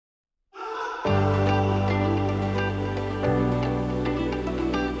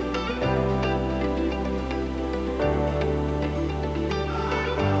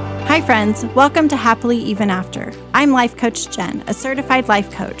Hi friends, welcome to Happily Even After. I'm Life Coach Jen, a certified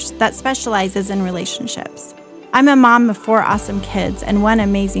life coach that specializes in relationships. I'm a mom of 4 awesome kids and 1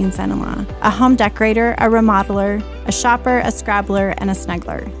 amazing son-in-law, a home decorator, a remodeler, a shopper, a scrabbler, and a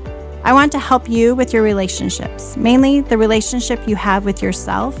snuggler. I want to help you with your relationships, mainly the relationship you have with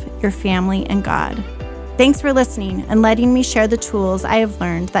yourself, your family, and God. Thanks for listening and letting me share the tools I have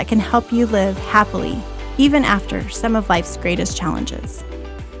learned that can help you live happily, even after some of life's greatest challenges.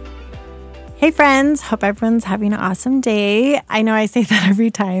 Hey friends, hope everyone's having an awesome day. I know I say that every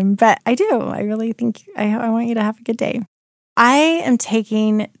time, but I do. I really think I want you to have a good day. I am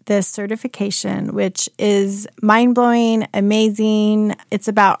taking this certification, which is mind-blowing, amazing. It's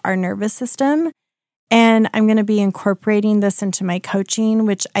about our nervous system, and I'm going to be incorporating this into my coaching,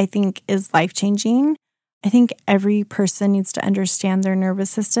 which I think is life-changing. I think every person needs to understand their nervous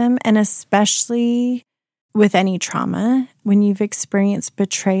system, and especially with any trauma, when you've experienced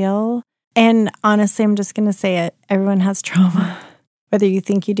betrayal. And honestly, I'm just going to say it. Everyone has trauma, whether you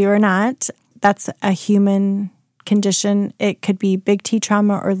think you do or not. That's a human condition. It could be big T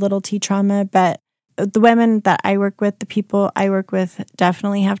trauma or little t trauma, but the women that I work with, the people I work with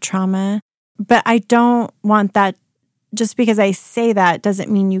definitely have trauma. But I don't want that. Just because I say that doesn't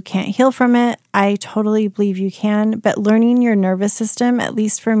mean you can't heal from it. I totally believe you can. But learning your nervous system, at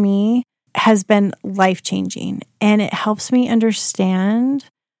least for me, has been life-changing. And it helps me understand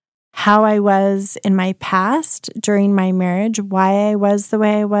how I was in my past during my marriage, why I was the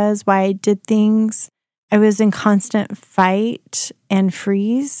way I was, why I did things. I was in constant fight and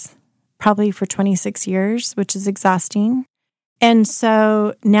freeze, probably for 26 years, which is exhausting. And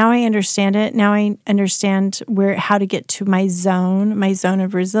so now I understand it. Now I understand how to get to my zone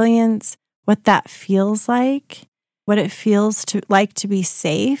of resilience, what that feels like, what it feels like to be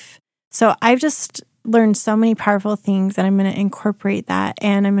safe. So I've just learned so many powerful things, and I'm going to incorporate that.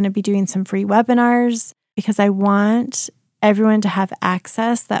 And I'm going to be doing some free webinars because I want everyone to have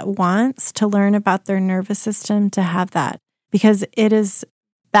access that wants to learn about their nervous system to have that, because it is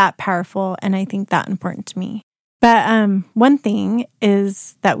that powerful and I think that important to me. But one thing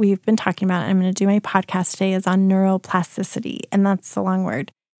is that we've been talking about, and I'm going to do my podcast today, is on neuroplasticity, and that's a long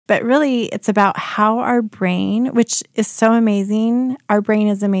word. But really, it's about how our brain, which is so amazing, our brain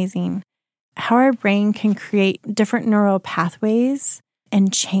is amazing, how our brain can create different neural pathways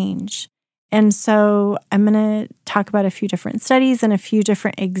and change. And so I'm going to talk about a few different studies and a few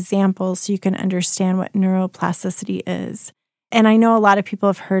different examples so you can understand what neuroplasticity is. And I know a lot of people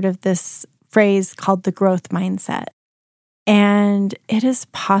have heard of this phrase called the growth mindset. And it is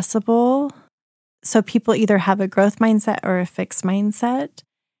possible. So people either have a growth mindset or a fixed mindset.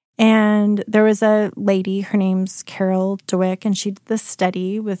 And there was a lady, her name's Carol Dweck, and she did this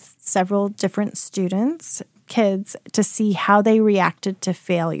study with several different students, kids, to see how they reacted to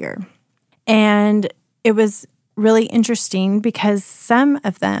failure. And it was really interesting because some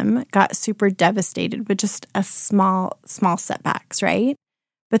of them got super devastated with just a small setbacks, right?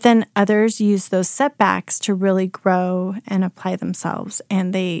 But then others used those setbacks to really grow and apply themselves,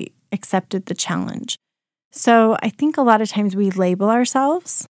 and they accepted the challenge. So I think a lot of times we label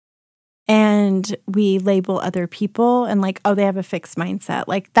ourselves and we label other people and like, oh, they have a fixed mindset.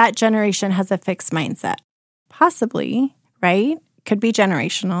 Like that generation has a fixed mindset. Possibly, right? Could be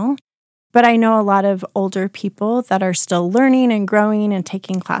generational. But I know a lot of older people that are still learning and growing and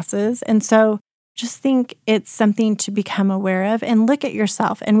taking classes. And so just think it's something to become aware of and look at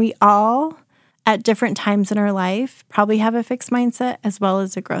yourself. And we all, at different times in our life, probably have a fixed mindset as well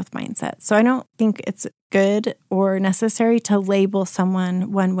as a growth mindset. So I don't think it's good or necessary to label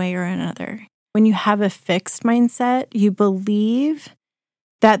someone one way or another. When you have a fixed mindset, you believe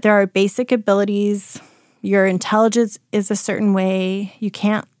that there are basic abilities. Your intelligence is a certain way. You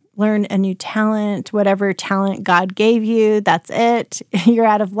can't learn a new talent. Whatever talent God gave you, that's it. You're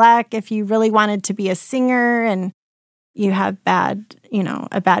out of luck. If you really wanted to be a singer and you have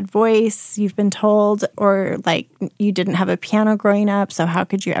a bad voice, you've been told, or like you didn't have a piano growing up, so how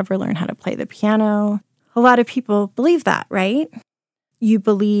could you ever learn how to play the piano? A lot of people believe that, right? You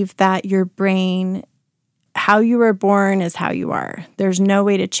believe that your brain, how you were born is how you are. There's no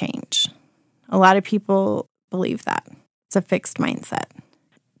way to change. A lot of people believe that. It's a fixed mindset.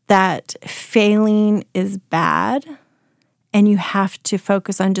 That failing is bad and you have to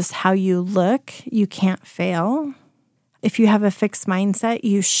focus on just how you look. You can't fail. If you have a fixed mindset,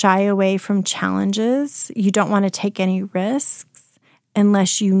 you shy away from challenges. You don't want to take any risks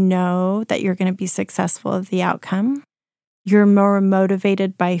unless you know that you're going to be successful of the outcome. You're more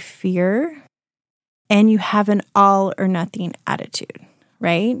motivated by fear, and you have an all or nothing attitude,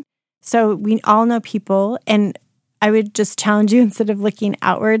 right? So we all know people, and I would just challenge you, instead of looking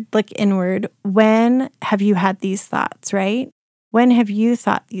outward, look inward. When have you had these thoughts, right? When have you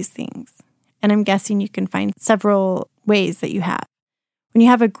thought these things? And I'm guessing you can find several ways that you have. When you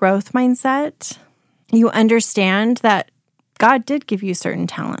have a growth mindset, you understand that God did give you certain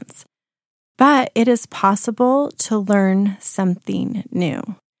talents, but it is possible to learn something new.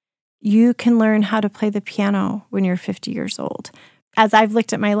 You can learn how to play the piano when you're 50 years old. As I've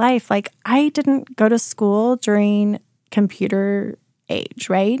looked at my life, like I didn't go to school during computer age,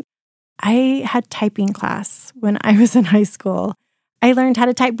 right? I had typing class when I was in high school. I learned how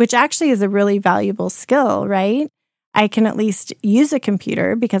to type, which actually is a really valuable skill, right? I can at least use a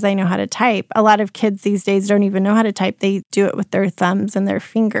computer because I know how to type. A lot of kids these days don't even know how to type. They do it with their thumbs and their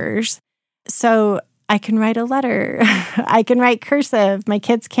fingers. So I can write a letter. I can write cursive. My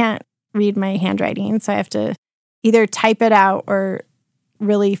kids can't read my handwriting, so I have to either type it out or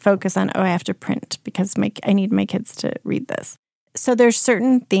really focus on, I have to print because I need my kids to read this. So there's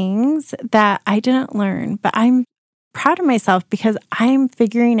certain things that I didn't learn, but I'm proud of myself because I'm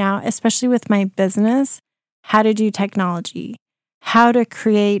figuring out, especially with my business, how to do technology, how to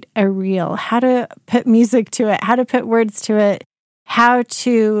create a reel, how to put music to it, how to put words to it, how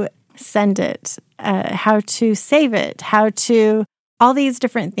to send it, how to save it, how to all these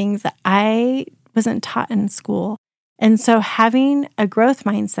different things that I wasn't taught in school. And so having a growth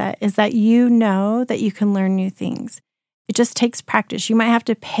mindset is that you know that you can learn new things. It just takes practice. You might have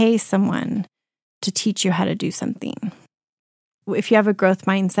to pay someone to teach you how to do something. If you have a growth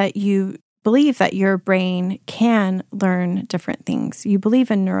mindset, you believe that your brain can learn different things. You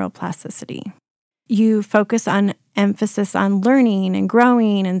believe in neuroplasticity. You focus on emphasis on learning and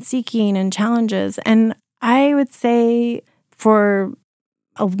growing and seeking and challenges. And I would say for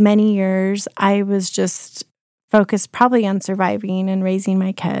many years, I was just focused probably on surviving and raising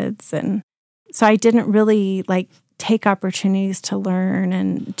my kids. And so I didn't really take opportunities to learn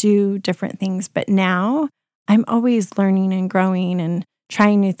and do different things. But now I'm always learning and growing and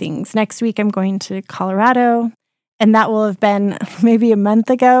trying new things. Next week, I'm going to Colorado. And that will have been maybe a month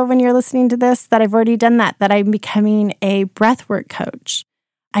ago when you're listening to this, that I've already done that I'm becoming a breathwork coach.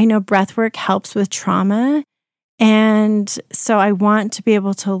 I know breathwork helps with trauma. And so I want to be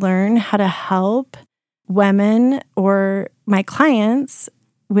able to learn how to help women or my clients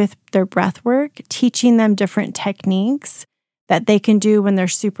with their breathwork, teaching them different techniques that they can do when they're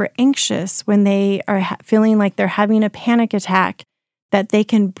super anxious, when they are feeling like they're having a panic attack, that they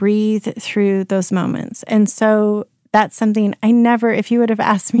can breathe through those moments. And so that's something if you would have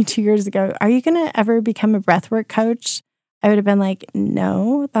asked me 2 years ago, are you going to ever become a breathwork coach? I would have been like,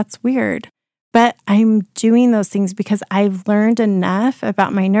 no, that's weird. But I'm doing those things because I've learned enough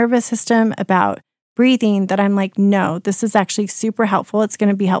about my nervous system, about breathing, that I'm like, no, this is actually super helpful. It's going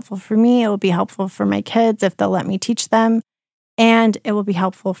to be helpful for me. It will be helpful for my kids if they'll let me teach them. And it will be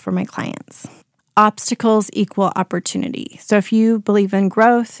helpful for my clients. Obstacles equal opportunity. So if you believe in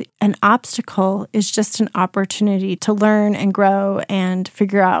growth, an obstacle is just an opportunity to learn and grow and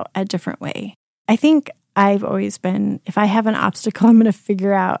figure out a different way. I think I've always been, if I have an obstacle, I'm going to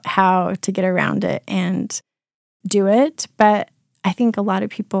figure out how to get around it and do it. But I think a lot of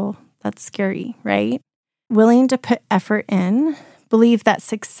people, that's scary, right? Willing to put effort in, believe that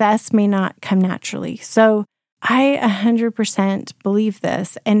success may not come naturally. So I 100% believe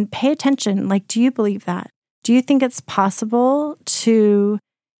this, and pay attention. Do you believe that? Do you think it's possible to,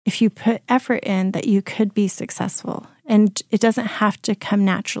 if you put effort in, that you could be successful? And it doesn't have to come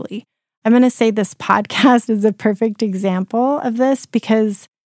naturally. I'm going to say this podcast is a perfect example of this because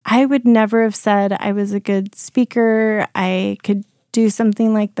I would never have said I was a good speaker. I could do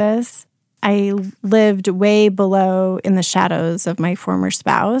something like this. I lived way below in the shadows of my former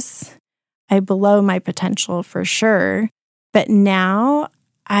spouse. I below my potential for sure. But now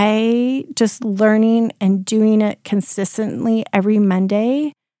I just learning and doing it consistently every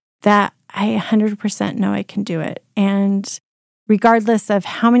Monday that I 100% know I can do it. And regardless of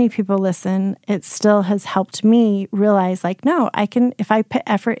how many people listen, it still has helped me realize no, I can, if I put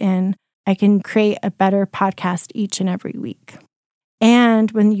effort in, I can create a better podcast each and every week.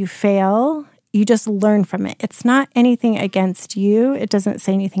 And when you fail, you just learn from it. It's not anything against you. It doesn't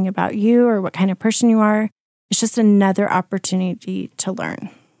say anything about you or what kind of person you are. It's just another opportunity to learn.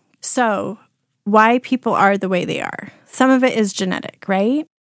 So why people are the way they are. Some of it is genetic, right?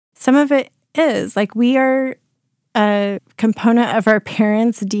 Some of it is we are a component of our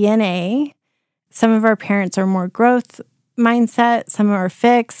parents' DNA. Some of our parents are more growth mindset. Some are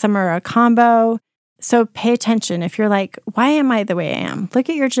fixed. Some are a combo. So pay attention. If you're why am I the way I am? Look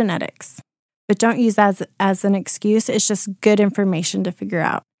at your genetics. But don't use that as an excuse. It's just good information to figure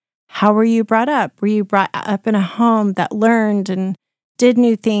out. How were you brought up? Were you brought up in a home that learned and did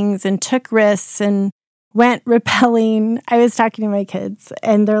new things and took risks and went rappelling? I was talking to my kids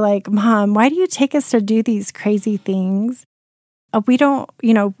and they're like, Mom, why do you take us to do these crazy things? We don't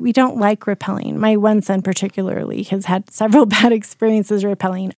like rappelling. My one son particularly has had several bad experiences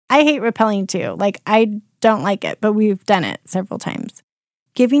rappelling. I hate rappelling too. Like, I don't like it, but we've done it several times.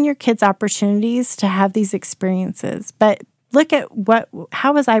 Giving your kids opportunities to have these experiences. But look at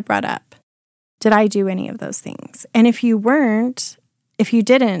how was I brought up? Did I do any of those things? And if you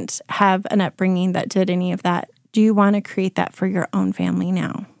didn't have an upbringing that did any of that, do you want to create that for your own family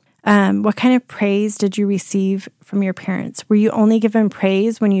now? What kind of praise did you receive from your parents? Were you only given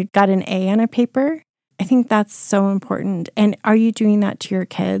praise when you got an A on a paper? I think that's so important. And are you doing that to your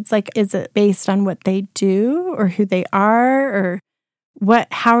kids? Like, is it based on what they do or who they are or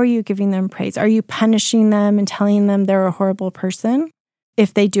how are you giving them praise? Are you punishing them and telling them they're a horrible person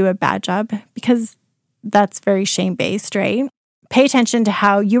if they do a bad job? Because that's very shame-based, right? Pay attention to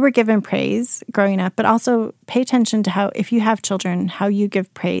how you were given praise growing up, but also pay attention to how, if you have children, how you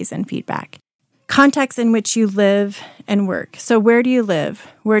give praise and feedback. Context in which you live and work. So where do you live?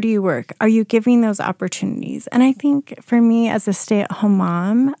 Where do you work? Are you giving those opportunities? And I think for me as a stay-at-home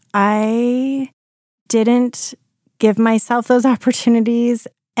mom, I didn't give myself those opportunities,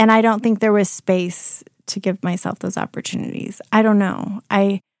 and I don't think there was space to give myself those opportunities. I don't know.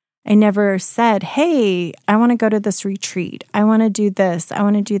 I never said, hey, I want to go to this retreat. I want to do this. I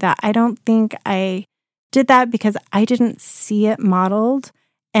want to do that. I don't think I did that because I didn't see it modeled.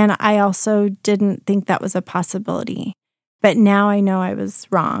 And I also didn't think that was a possibility. But now I know I was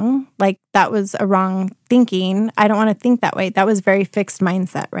wrong. Like, that was a wrong thinking. I don't want to think that way. That was very fixed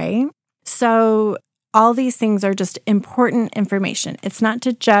mindset, right? So all these things are just important information. It's not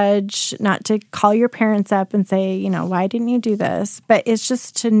to judge, not to call your parents up and say, why didn't you do this? But it's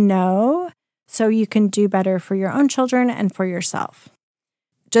just to know so you can do better for your own children and for yourself.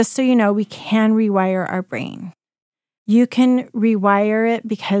 Just so you know, we can rewire our brain. You can rewire it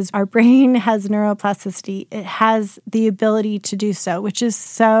because our brain has neuroplasticity. It has the ability to do so, which is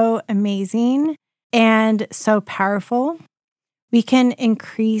so amazing and so powerful. We can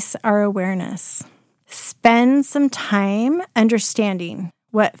increase our awareness. Spend some time understanding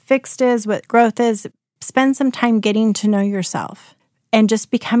what fixed is, what growth is. Spend some time getting to know yourself and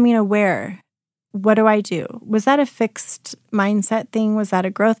just becoming aware. What do I do? Was that a fixed mindset thing? Was that a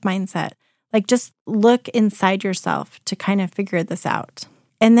growth mindset? Like, just look inside yourself to kind of figure this out.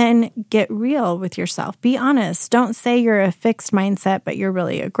 And then get real with yourself. Be honest. Don't say you're a fixed mindset, but you're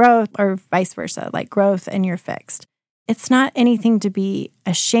really a growth, or vice versa, like growth and you're fixed. It's not anything to be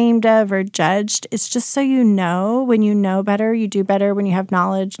ashamed of or judged. It's just so you know, when you know better, you do better. When you have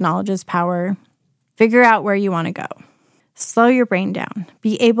knowledge, knowledge is power. Figure out where you want to go. Slow your brain down.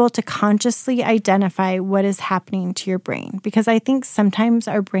 Be able to consciously identify what is happening to your brain. Because I think sometimes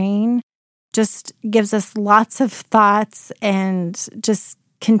our brain just gives us lots of thoughts and just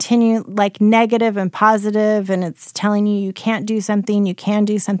continue like negative and positive, and it's telling you can't do something, you can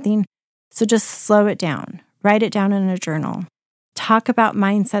do something. So just slow it down. Write it down in a journal. Talk about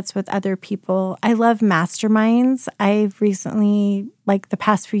mindsets with other people. I love masterminds. I've recently, like the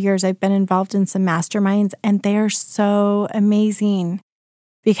past few years, I've been involved in some masterminds, and they are so amazing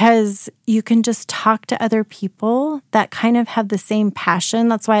because you can just talk to other people that kind of have the same passion.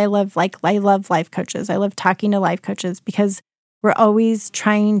 That's why I love life coaches. I love talking to life coaches because we're always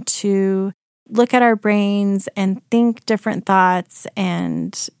trying to look at our brains and think different thoughts,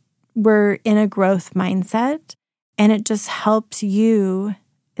 and we're in a growth mindset, and it just helps you.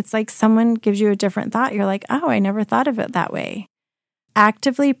 It's like someone gives you a different thought. You're like, oh, I never thought of it that way.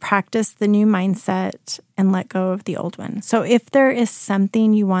 Actively practice the new mindset and let go of the old one. So if there is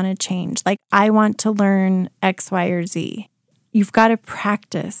something you want to change, like I want to learn X, Y, or Z, you've got to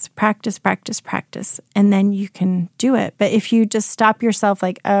practice, and then you can do it. But if you just stop yourself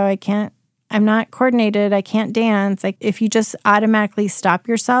like, oh, I'm not coordinated, I can't dance. Like, if you just automatically stop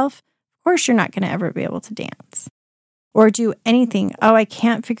yourself, of course you're not going to ever be able to dance or do anything. Oh, I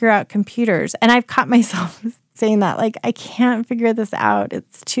can't figure out computers. And I've caught myself saying that, like, I can't figure this out.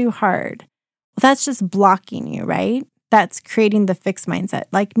 It's too hard. Well, that's just blocking you, right? That's creating the fixed mindset.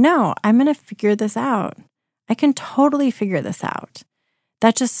 Like, no, I'm going to figure this out. I can totally figure this out.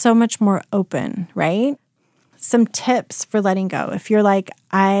 That's just so much more open, right? Some tips for letting go. If you're like,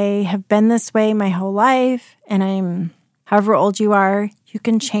 I have been this way my whole life and I'm however old you are, you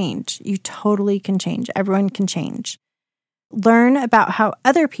can change. You totally can change. Everyone can change. Learn about how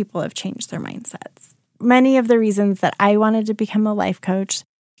other people have changed their mindsets. Many of the reasons that I wanted to become a life coach,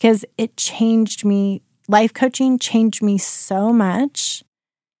 because it changed me. Life coaching changed me so much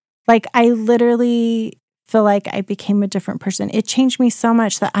Like, I literally feel like I became a different person. It changed me so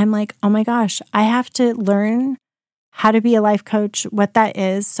much that I'm like, oh my gosh, I have to learn how to be a life coach, what that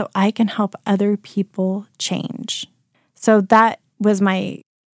is, so I can help other people change. So that was my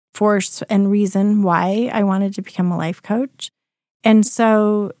force and reason why I wanted to become a life coach. And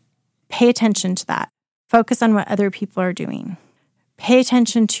so pay attention to that. Focus on what other people are doing. Pay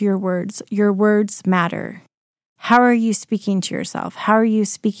attention to your words. Your words matter. How are you speaking to yourself? How are you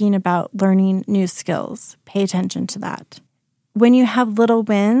speaking about learning new skills? Pay attention to that. When you have little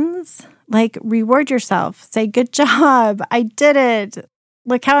wins, like reward yourself. Say, good job. I did it.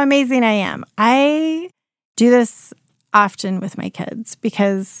 Look how amazing I am. I do this often with my kids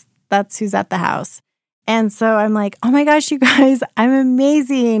because that's who's at the house. And so I'm like, oh my gosh, you guys, I'm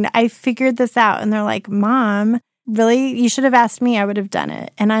amazing. I figured this out. And they're like, Mom, really? You should have asked me. I would have done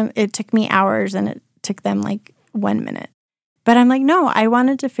it. And it took me hours and it took them like 1 minute. But I'm like, no, I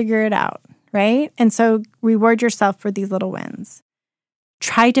wanted to figure it out, right? And so reward yourself for these little wins.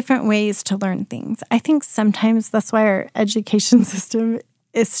 Try different ways to learn things. I think sometimes that's why our education system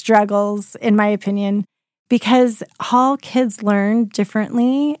struggles, in my opinion, because all kids learn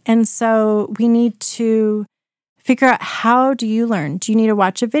differently. And so we need to figure out, how do you learn? Do you need to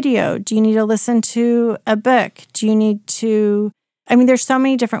watch a video? Do you need to listen to a book? Do you need to, there's so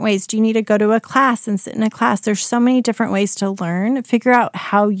many different ways. Do you need to go to a class and sit in a class? There's so many different ways to learn. Figure out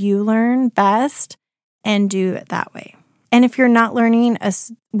how you learn best and do it that way. And if you're not learning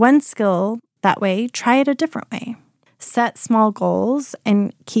one skill that way, try it a different way. Set small goals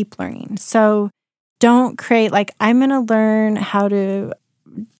and keep learning. So don't create I'm going to learn how to,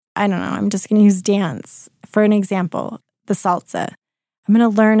 I'm just going to use dance for an example, the salsa. I'm going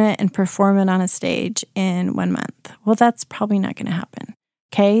to learn it and perform it on a stage in 1 month. Well, that's probably not going to happen.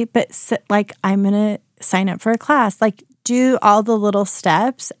 Okay. But I'm going to sign up for a class, do all the little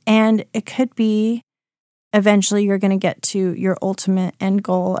steps, and it could be eventually you're going to get to your ultimate end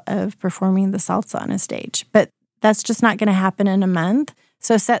goal of performing the salsa on a stage. But that's just not going to happen in a month.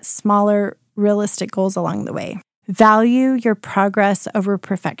 So set smaller, realistic goals along the way. Value your progress over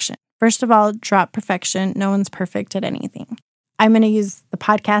perfection. First of all, drop perfection. No one's perfect at anything. I'm going to use the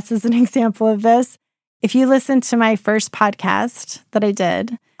podcast as an example of this. If you listen to my first podcast that I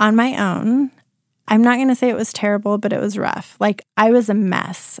did on my own, I'm not going to say it was terrible, but it was rough. I was a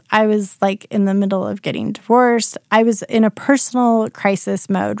mess. I was in the middle of getting divorced. I was in a personal crisis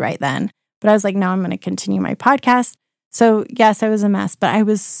mode right then. But I was like, no, I'm going to continue my podcast. So yes, I was a mess, but I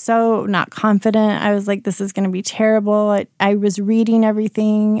was so not confident. I was like, this is going to be terrible. I was reading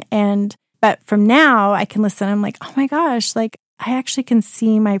everything. But from now I can listen. I'm like, oh my gosh, I actually can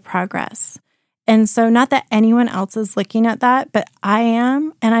see my progress. And so not that anyone else is looking at that, but I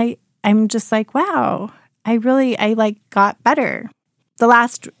am. And I'm just like, wow, I got better. The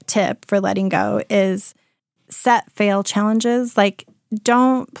last tip for letting go is set fail challenges.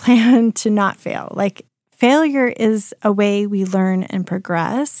 Don't plan to not fail. Failure is a way we learn and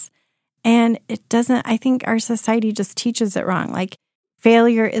progress. And I think our society just teaches it wrong.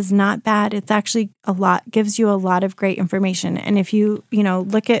 Failure is not bad. It's actually gives you a lot of great information. And if you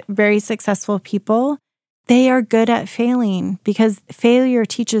look at very successful people, they are good at failing because failure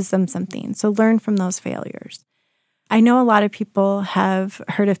teaches them something. So learn from those failures. I know a lot of people have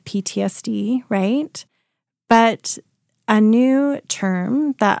heard of PTSD, right? But a new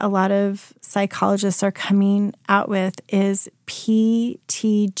term that a lot of psychologists are coming out with is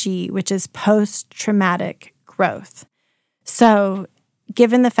PTG, which is post-traumatic growth. So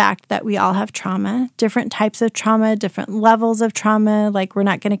given the fact that we all have trauma, different types of trauma, different levels of trauma, we're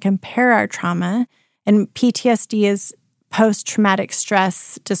not going to compare our trauma. And PTSD is post-traumatic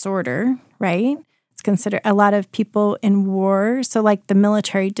stress disorder, right? It's considered a lot of people in war. So the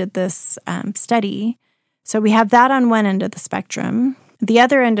military did this study. So we have that on one end of the spectrum. The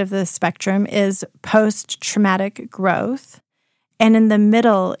other end of the spectrum is post-traumatic growth. And in the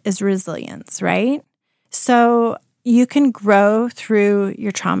middle is resilience, right? So you can grow through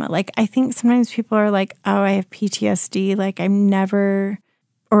your trauma. I think sometimes people are like, oh, I have PTSD. I'm never,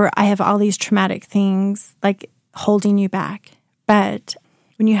 or I have all these traumatic things holding you back. But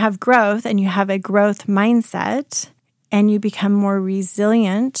when you have growth and you have a growth mindset and you become more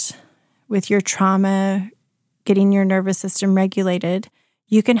resilient with your trauma, getting your nervous system regulated,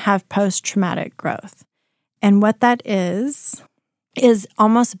 you can have post-traumatic growth. And what that is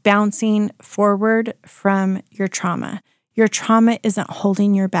almost bouncing forward from your trauma. Your trauma isn't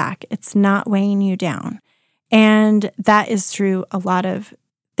holding you back. It's not weighing you down. And that is through a lot of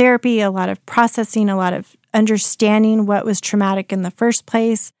therapy, a lot of processing, a lot of understanding what was traumatic in the first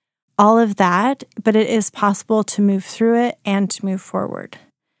place, all of that. But it is possible to move through it and to move forward.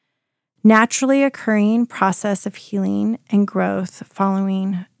 naturally occurring process of healing and growth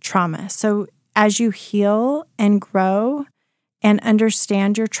following trauma. So as you heal and grow and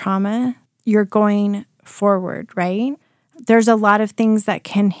understand your trauma, you're going forward, right? There's a lot of things that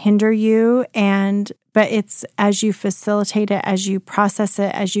can hinder you, but it's as you facilitate it, as you process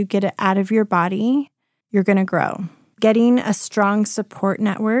it, as you get it out of your body, you're going to grow. Getting a strong support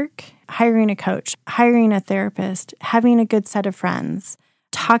network, hiring a coach, hiring a therapist, having a good set of friends,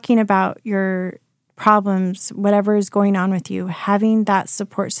 talking about your problems, whatever is going on with you, having that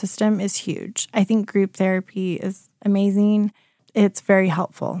support system is huge. I think group therapy is amazing. It's very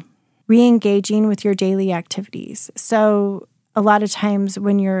helpful. Re-engaging with your daily activities. So a lot of times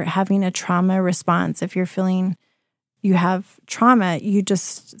when you're having a trauma response, if you're feeling you have trauma, you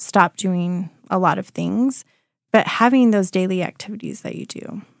just stop doing a lot of things. But having those daily activities that you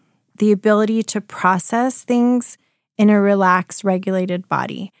do, the ability to process things in a relaxed, regulated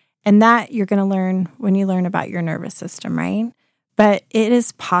body. And that you're going to learn when you learn about your nervous system, right? But it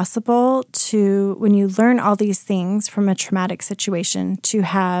is possible to, when you learn all these things from a traumatic situation, to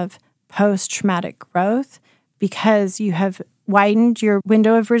have post-traumatic growth because you have widened your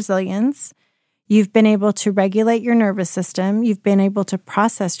window of resilience. You've been able to regulate your nervous system. You've been able to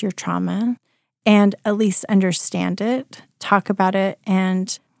process your trauma and at least understand it, talk about it,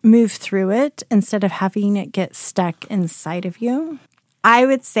 and move through it instead of having it get stuck inside of you. I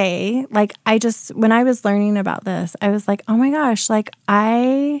would say, when I was learning about this, I was like, oh my gosh,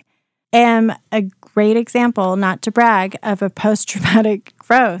 I am a great example, not to brag, of a post-traumatic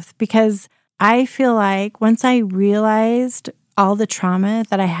growth, because I feel like once I realized all the trauma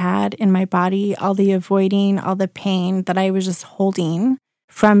that I had in my body, all the avoiding, all the pain that I was just holding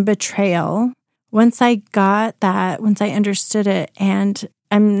from betrayal, once I got that, once I understood it, and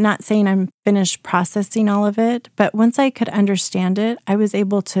I'm not saying I'm finished processing all of it, but once I could understand it, I was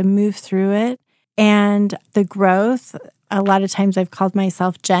able to move through it. And the growth, a lot of times I've called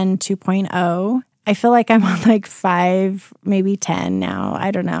myself Jen 2.0. I feel like I'm on 5, maybe 10 now.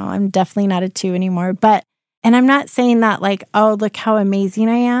 I don't know. I'm definitely not a 2 anymore. And I'm not saying that oh, look how amazing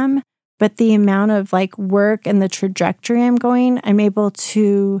I am, but the amount of work and the trajectory I'm going,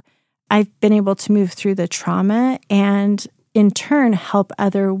 I've been able to move through the trauma and in turn help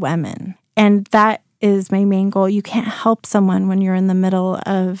other women. And that is my main goal. You can't help someone when you're in the middle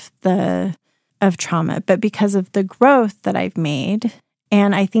of trauma, but because of the growth that I've made,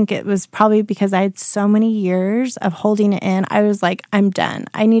 and I think it was probably because I had so many years of holding it in, I was like, I'm done.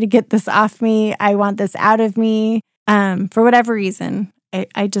 I need to get this off me. I want this out of me. For whatever reason,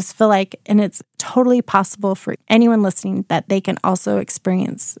 I just feel like, and it's totally possible for anyone listening, that they can also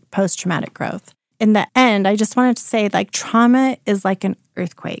experience post-traumatic growth. In the end, I just wanted to say, trauma is like an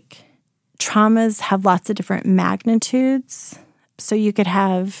earthquake. Traumas have lots of different magnitudes. So you could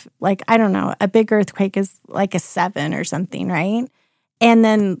have, I don't know, a big earthquake is a 7 or something, right? And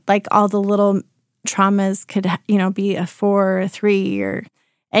then all the little traumas could, be a 4 or a 3 or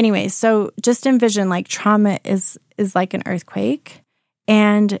anyway. So just envision trauma is like an earthquake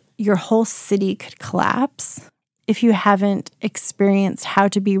and your whole city could collapse. If you haven't experienced how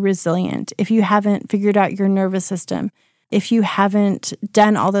to be resilient, if you haven't figured out your nervous system, if you haven't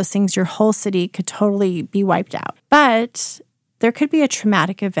done all those things, your whole city could totally be wiped out. But there could be a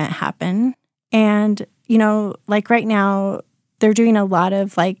traumatic event happen. And, right now, they're doing a lot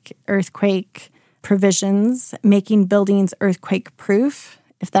of earthquake provisions, making buildings earthquake proof,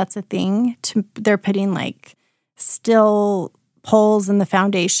 if that's a thing. They're putting steel poles in the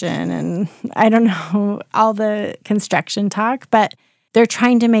foundation and I don't know, all the construction talk, but they're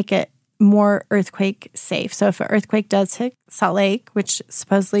trying to make it more earthquake safe. So if an earthquake does hit Salt Lake, which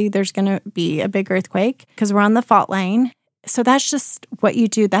supposedly there's going to be a big earthquake because we're on the fault line. So that's just what you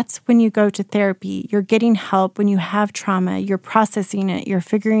do. That's when you go to therapy. You're getting help when you have trauma. You're processing it. You're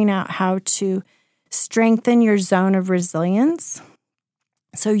figuring out how to strengthen your zone of resilience.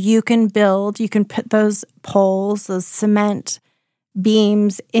 So you can put those poles, those cement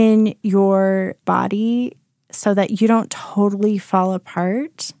beams in your body so that you don't totally fall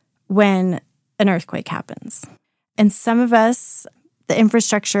apart when an earthquake happens. And some of us, the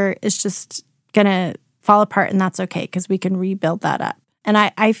infrastructure is just going to fall apart, and that's okay because we can rebuild that up. And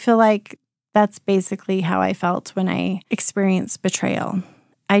I feel like that's basically how I felt when I experienced betrayal.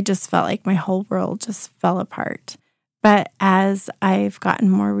 I just felt like my whole world just fell apart. But as I've gotten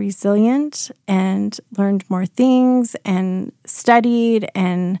more resilient and learned more things and studied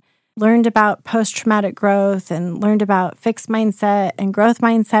and learned about post-traumatic growth and learned about fixed mindset and growth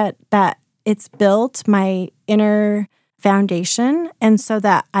mindset, that it's built my inner foundation and so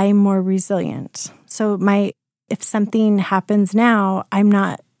that I'm more resilient. So if something happens now, I'm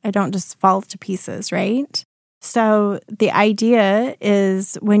not I don't just fall to pieces, right? So the idea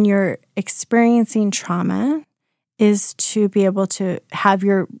is when you're experiencing trauma is to be able to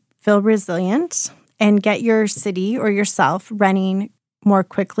feel resilient and get your city or yourself running more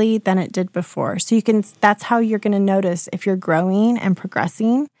quickly than it did before. So that's how you're going to notice if you're growing and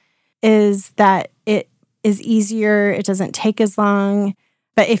progressing, is that it is easier. It doesn't take as long.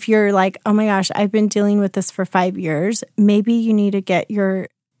 But if you're like, oh my gosh, I've been dealing with this for 5 years, maybe you need to get your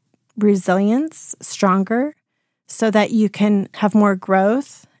resilience stronger so that you can have more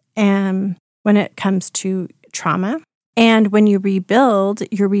growth when it comes to trauma. And when you rebuild,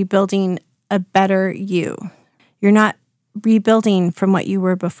 you're rebuilding a better you. You're not rebuilding from what you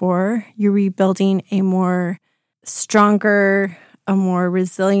were before. You're rebuilding a more stronger, a more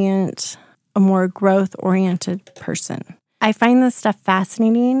resilient, a more growth-oriented person. I find this stuff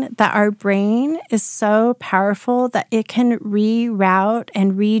fascinating, that our brain is so powerful that it can reroute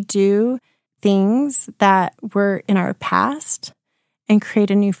and redo things that were in our past and create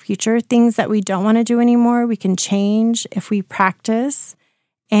a new future. Things that we don't want to do anymore, we can change if we practice.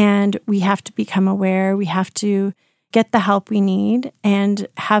 And we have to become aware. We have to get the help we need and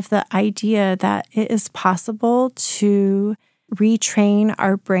have the idea that it is possible to retrain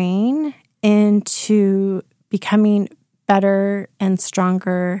our brain into becoming better and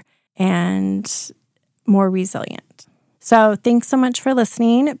stronger and more resilient. So thanks so much for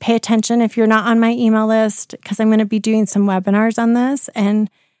listening. Pay attention if you're not on my email list, because I'm going to be doing some webinars on this and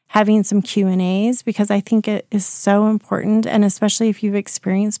having some Q&As, because I think it is so important. And especially if you've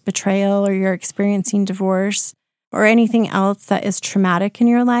experienced betrayal or you're experiencing divorce or anything else that is traumatic in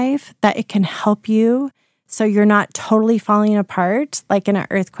your life, that it can help you so you're not totally falling apart like in an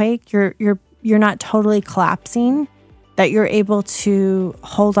earthquake. You're not totally collapsing, that you're able to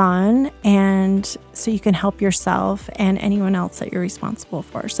hold on, and so you can help yourself and anyone else that you're responsible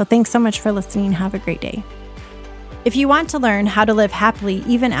for. So thanks so much for listening. Have a great day. If you want to learn how to live happily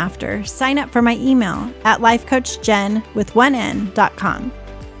even after, sign up for my email at lifecoachjen.com.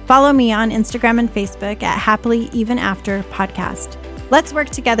 Follow me on Instagram and Facebook at Happily Even After Podcast. Let's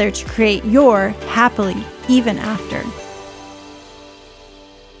work together to create your happily even after.